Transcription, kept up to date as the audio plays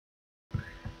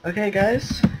Okay,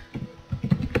 guys.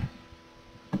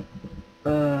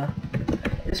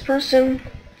 This person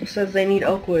says they need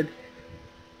oak wood,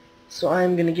 so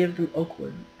I'm gonna give them oak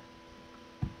wood.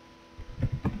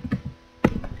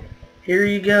 Here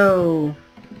you go.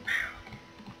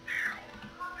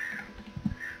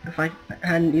 If I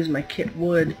hadn't used my kit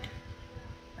wood,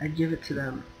 I'd give it to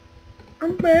them.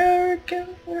 America,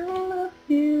 I love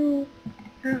you.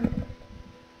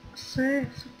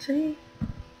 Necessity.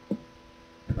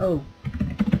 Oh.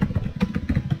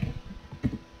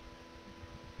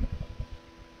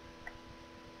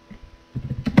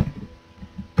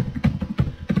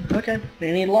 Okay,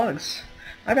 they need logs.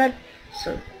 My bad.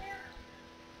 So.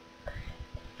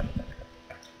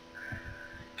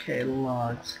 Okay,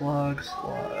 logs.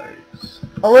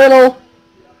 A little!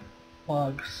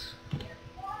 Logs.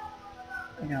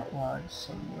 I got logs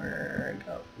somewhere. I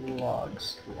got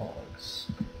logs.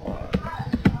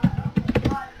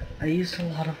 I used a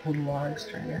lot of wood logs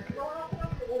during it.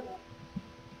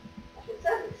 It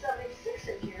says it's 76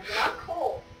 in here, but I'm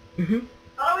cold.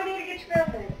 How do we need to get your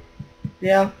building?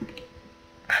 Yeah.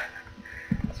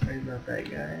 Sorry about that,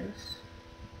 guys.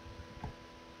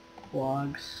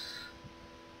 Logs.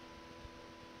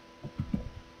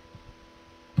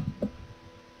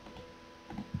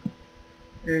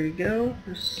 There you go.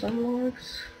 There's some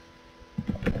logs.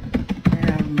 I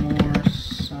have more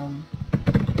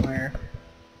somewhere.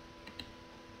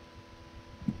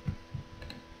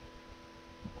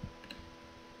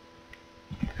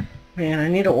 Man, I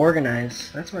need to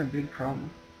organize. That's my big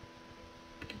problem.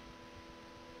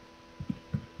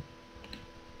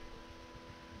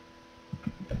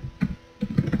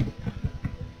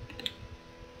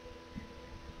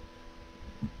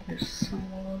 There's some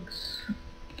logs.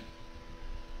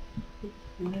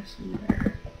 This and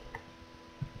there.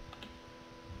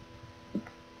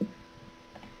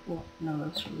 Well, no,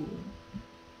 that's really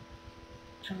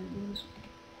jungles.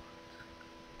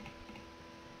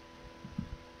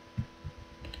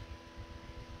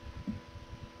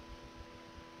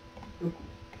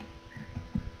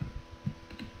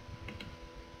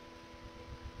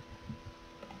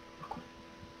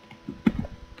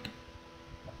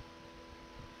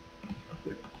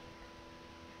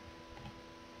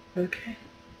 Okay,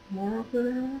 more over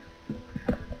there?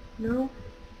 No?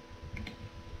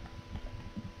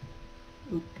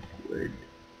 Wood.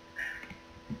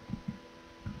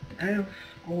 I have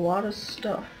a lot of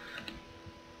stuff.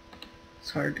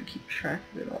 It's hard to keep track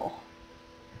of it all.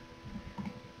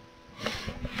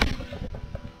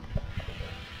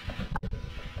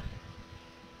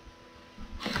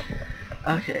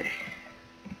 Okay.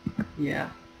 Yeah.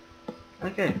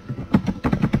 Okay.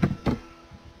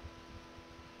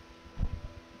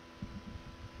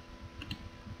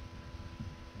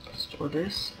 Store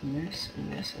this, and this,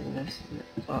 and this, and this, and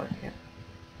this. Oh, I can't.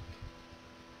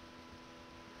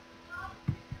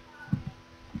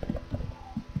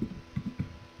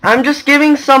 I'm just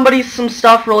giving somebody some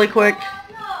stuff really quick.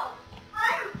 No,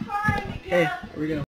 I'm trying to get Okay, here we go.